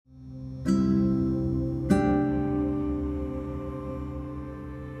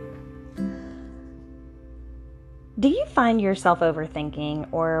Do you find yourself overthinking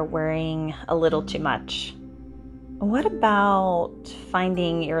or worrying a little too much? What about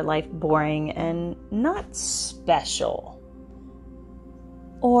finding your life boring and not special?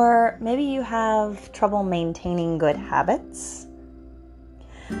 Or maybe you have trouble maintaining good habits?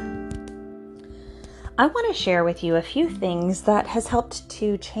 I want to share with you a few things that has helped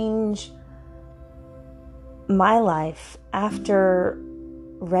to change my life after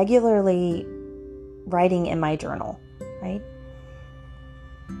regularly writing in my journal, right?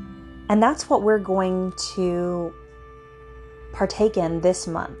 And that's what we're going to partake in this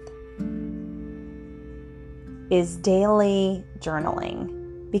month, is daily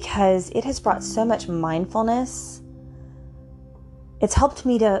journaling, because it has brought so much mindfulness. It's helped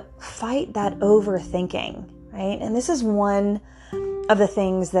me to fight that overthinking, right? And this is one of the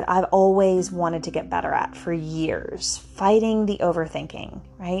things that I've always wanted to get better at for years, fighting the overthinking,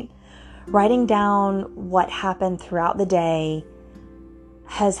 right? Writing down what happened throughout the day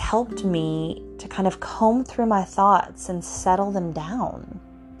has helped me to kind of comb through my thoughts and settle them down.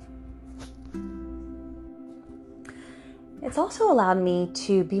 It's also allowed me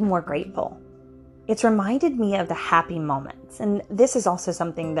to be more grateful. It's reminded me of the happy moments. And this is also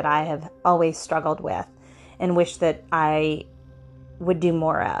something that I have always struggled with and wish that I would do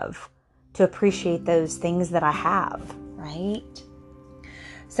more of, to appreciate those things that I have, right?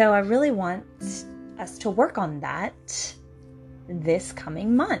 So I really want us to work on that this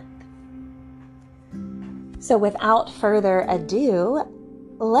coming month. So without further ado,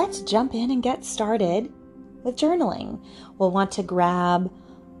 let's jump in and get started with journaling. We'll want to grab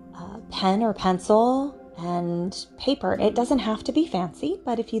a pen or pencil and paper. It doesn't have to be fancy,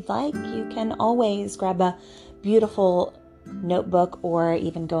 but if you'd like, you can always grab a beautiful notebook or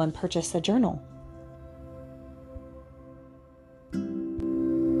even go and purchase a journal.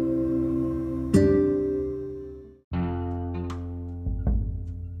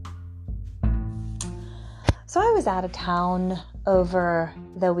 So I was out of town over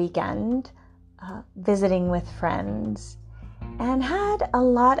the weekend, visiting with friends, and had a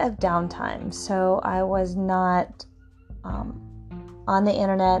lot of downtime. So I was not on the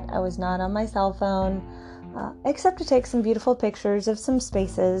internet. I was not on my cell phone, except to take some beautiful pictures of some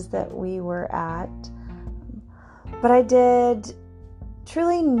spaces that we were at. But I did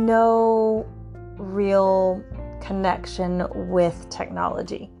truly no real connection with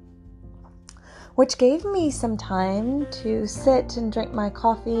technology, which gave me some time to sit and drink my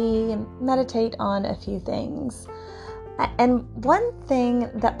coffee and meditate on a few things. And one thing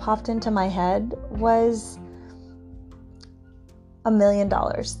that popped into my head was $1 million.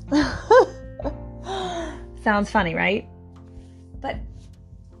 Sounds funny, right? But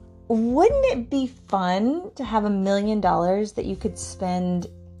wouldn't it be fun to have $1 million that you could spend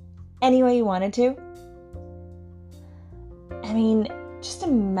any way you wanted to? I mean, just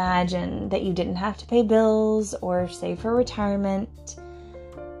imagine that you didn't have to pay bills or save for retirement.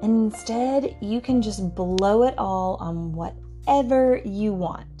 And instead, you can just blow it all on whatever you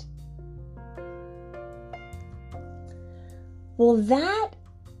want. Well, that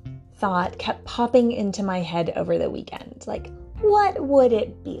thought kept popping into my head over the weekend. Like, what would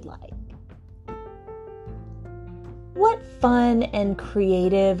it be like? What fun and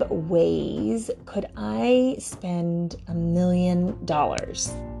creative ways could I spend $1 million?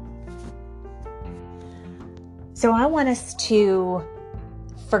 So I want us to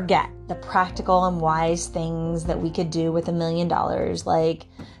forget the practical and wise things that we could do with $1 million, like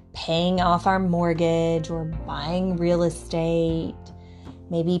paying off our mortgage or buying real estate,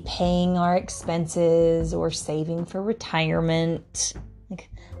 maybe paying our expenses or saving for retirement. Like,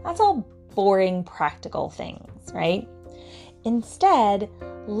 that's all boring, practical things, right? Instead,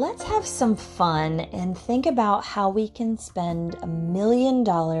 let's have some fun and think about how we can spend $1 million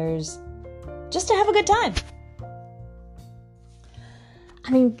just to have a good time. I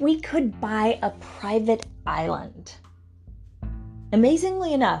mean, we could buy a private island.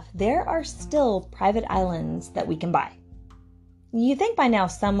 Amazingly enough, there are still private islands that we can buy. You think by now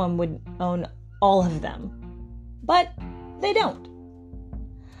someone would own all of them, but they don't.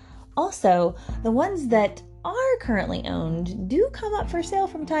 Also, the ones that are currently owned do come up for sale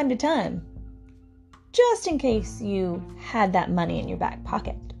from time to time, just in case you had that money in your back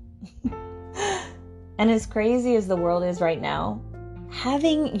pocket. And as crazy as the world is right now,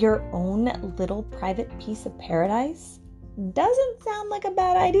 having your own little private piece of paradise doesn't sound like a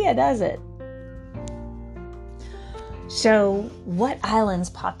bad idea, does it? So, what islands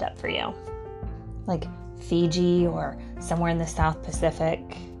popped up for you? Like Fiji or somewhere in the South Pacific?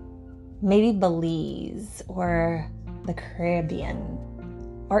 Maybe Belize or the Caribbean?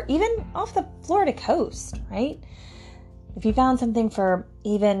 or even off the Florida coast, right? If you found something for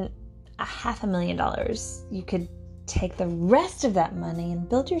even $500,000, you could take the rest of that money and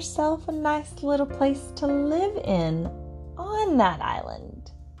build yourself a nice little place to live in on that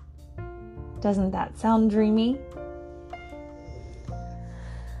island. Doesn't that sound dreamy?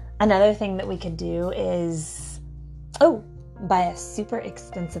 Another thing that we could do is, buy a super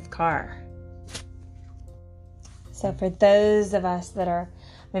expensive car. So for those of us that are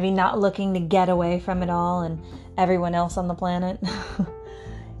maybe not looking to get away from it all and everyone else on the planet,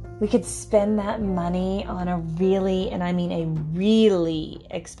 we could spend that money on a really, and I mean a really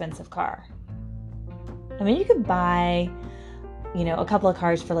expensive car. I mean, you could buy, a couple of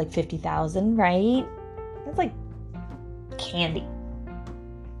cars for like $50,000, right? That's like candy.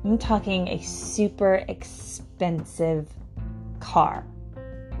 I'm talking a super expensive car.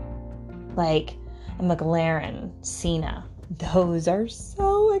 Like a McLaren Senna. Those are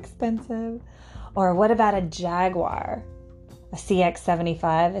so expensive. Or what about a Jaguar? A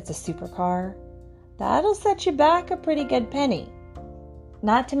CX-75, it's a supercar. That'll set you back a pretty good penny.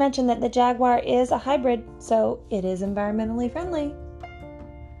 Not to mention that the Jaguar is a hybrid, so it is environmentally friendly.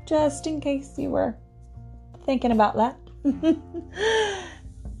 Just in case you were thinking about that.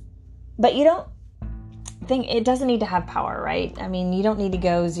 But you don't think it doesn't need to have power, right? I mean, you don't need to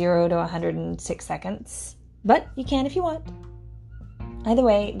go 0 to 100 in 6 seconds, but you can if you want. Either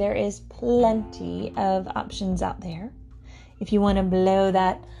way, there is plenty of options out there if you want to blow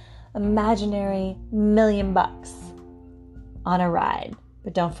that imaginary $1 million on a ride.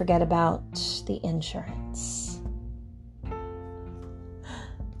 But don't forget about the insurance.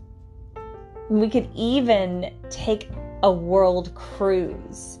 We could even take a world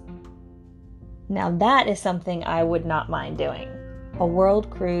cruise. Now that is something I would not mind doing. A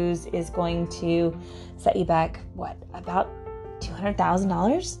world cruise is going to set you back, about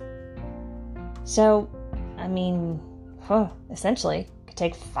 $200,000? So, I mean, essentially, you could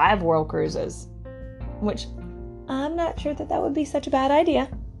take 5 world cruises, which I'm not sure that would be such a bad idea,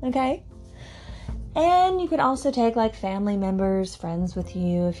 okay? And you could also take like family members, friends with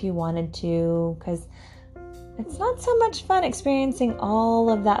you if you wanted to, because it's not so much fun experiencing all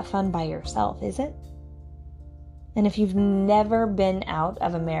of that fun by yourself, is it? And if you've never been out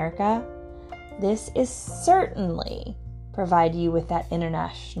of America, this is certainly provide you with that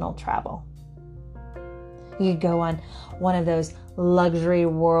international travel. You could go on one of those luxury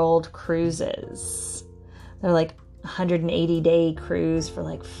world cruises. They're like 180-day cruise for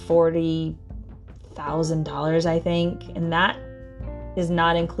like $40,000, I think. And that is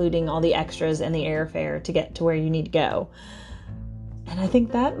not including all the extras and the airfare to get to where you need to go. And I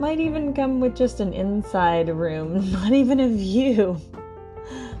think that might even come with just an inside room, not even a view.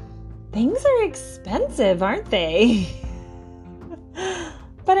 Things are expensive, aren't they?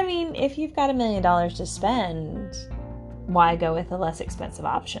 But I mean, if you've got $1 million to spend, why go with the less expensive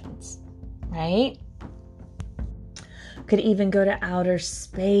options, right? Could even go to outer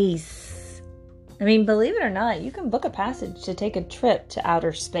space. I mean, believe it or not, you can book a passage to take a trip to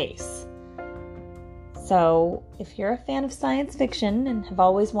outer space. So if you're a fan of science fiction and have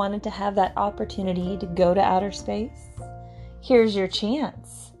always wanted to have that opportunity to go to outer space, here's your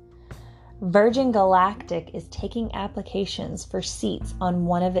chance. Virgin Galactic is taking applications for seats on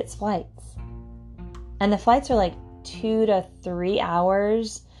one of its flights. And the flights are like 2 to 3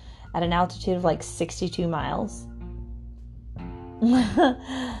 hours at an altitude of like 62 miles.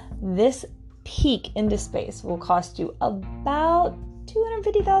 This peak into space will cost you about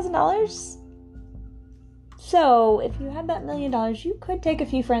 $250,000. So if you had that $1 million, you could take a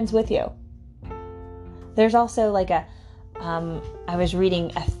few friends with you. There's also like I was reading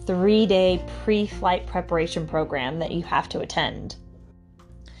a 3-day pre-flight preparation program that you have to attend.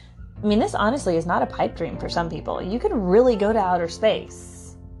 I mean, this honestly is not a pipe dream for some people. You could really go to outer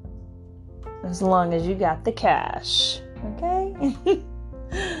space as long as you got the cash, okay?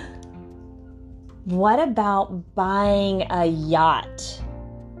 What about buying a yacht?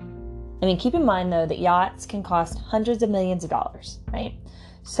 I mean, keep in mind, though, that yachts can cost hundreds of millions of dollars, right?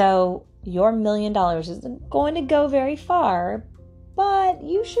 So your $1 million isn't going to go very far, but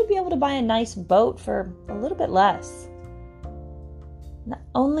you should be able to buy a nice boat for a little bit less. The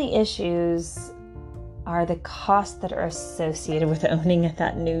only issues are the costs that are associated with owning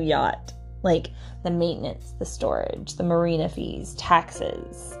that new yacht, like the maintenance, the storage, the marina fees,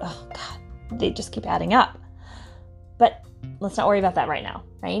 taxes. Oh, God, they just keep adding up. But let's not worry about that right now,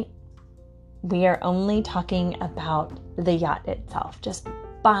 right? We are only talking about the yacht itself, just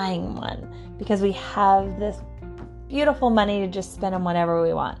buying one, because we have this beautiful money to just spend on whatever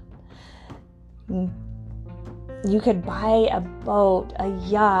we want. You could buy a boat, a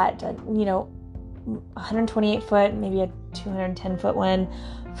yacht, 128 foot, maybe a 210 foot one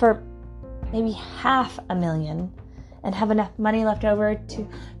for maybe $500,000 and have enough money left over to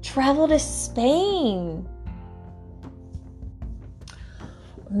travel to Spain.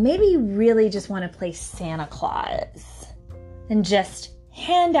 Maybe you really just want to play Santa Claus and just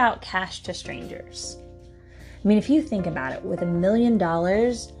hand out cash to strangers. I mean, if you think about it, with $1 million,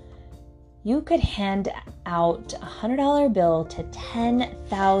 you could hand out a $100 bill to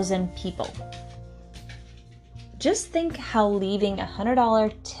 10,000 people. Just think how leaving a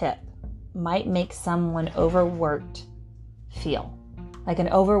 $100 tip might make someone overworked feel, like an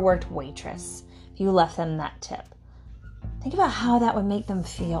overworked waitress, if you left them that tip. Think about how that would make them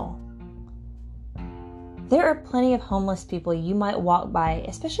feel. There are plenty of homeless people you might walk by,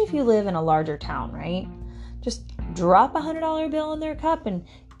 especially if you live in a larger town, right? Just drop a $100 bill in their cup and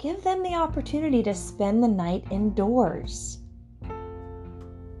give them the opportunity to spend the night indoors.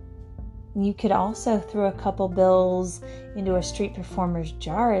 You could also throw a couple bills into a street performer's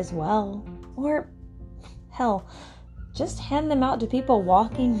jar as well. Or, hell, just hand them out to people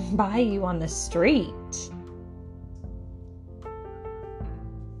walking by you on the street.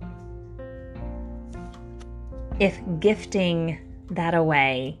 If gifting that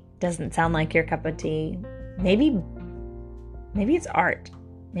away doesn't sound like your cup of tea, maybe it's art.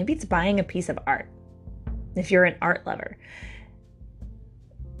 Maybe it's buying a piece of art. If you're an art lover,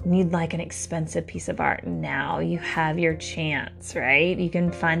 you'd like an expensive piece of art. Now you have your chance, right? You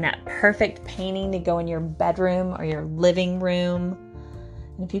can find that perfect painting to go in your bedroom or your living room.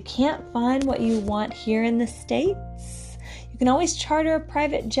 And if you can't find what you want here in the States, you can always charter a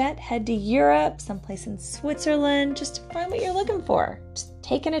private jet, head to Europe, someplace in Switzerland, just to find what you're looking for. Just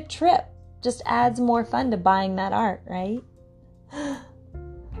taking a trip just adds more fun to buying that art, right?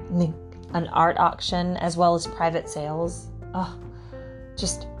 An art auction as well as private sales. You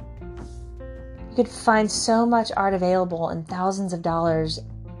could find so much art available in thousands of dollars,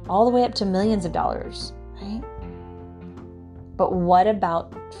 all the way up to millions of dollars, right? But what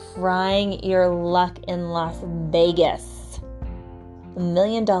about trying your luck in Las Vegas? $1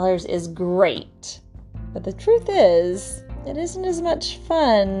 million is great, but the truth is, it isn't as much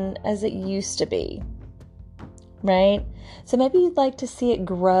fun as it used to be, right? So maybe you'd like to see it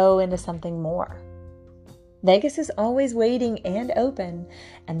grow into something more. Vegas is always waiting and open,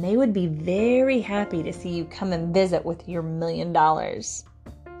 and they would be very happy to see you come and visit with your $1 million.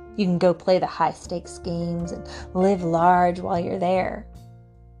 You can go play the high stakes games and live large while you're there.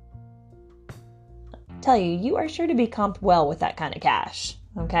 I tell you, you are sure to be comped well with that kind of cash,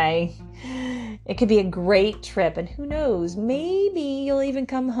 okay? It could be a great trip, and who knows, maybe you'll even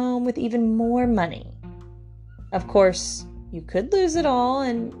come home with even more money. Of course, you could lose it all,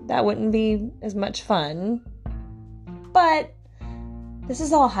 and that wouldn't be as much fun. But this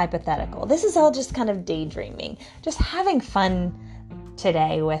is all hypothetical. This is all just kind of daydreaming. Just having fun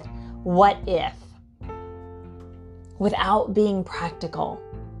today with what if, without being practical.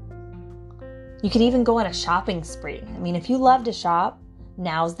 You could even go on a shopping spree. I mean, if you love to shop,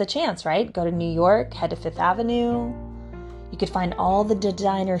 now's the chance, right? Go to New York, head to Fifth Avenue. You could find all the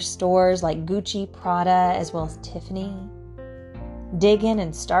designer stores like Gucci, Prada, as well as Tiffany. Dig in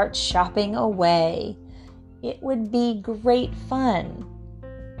and start shopping away. It would be great fun.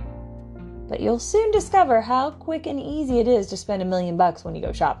 But you'll soon discover how quick and easy it is to spend $1 million when you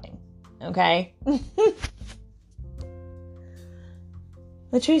go shopping. Okay?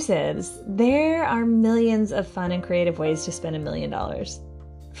 The truth is, there are millions of fun and creative ways to spend $1 million.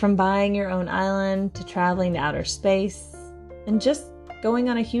 From buying your own island to traveling to outer space and just going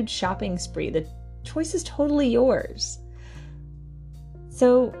on a huge shopping spree. The choice is totally yours.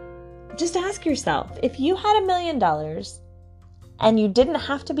 So just ask yourself, if you had $1 million and you didn't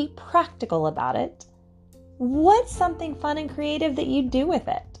have to be practical about it, what's something fun and creative that you'd do with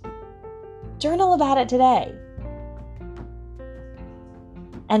it? Journal about it today.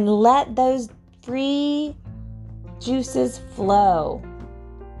 And let those free juices flow.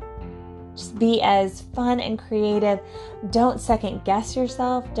 Just be as fun and creative. Don't second guess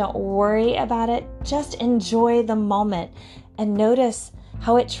yourself. Don't worry about it. Just enjoy the moment and notice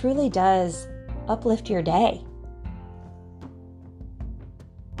how it truly does uplift your day.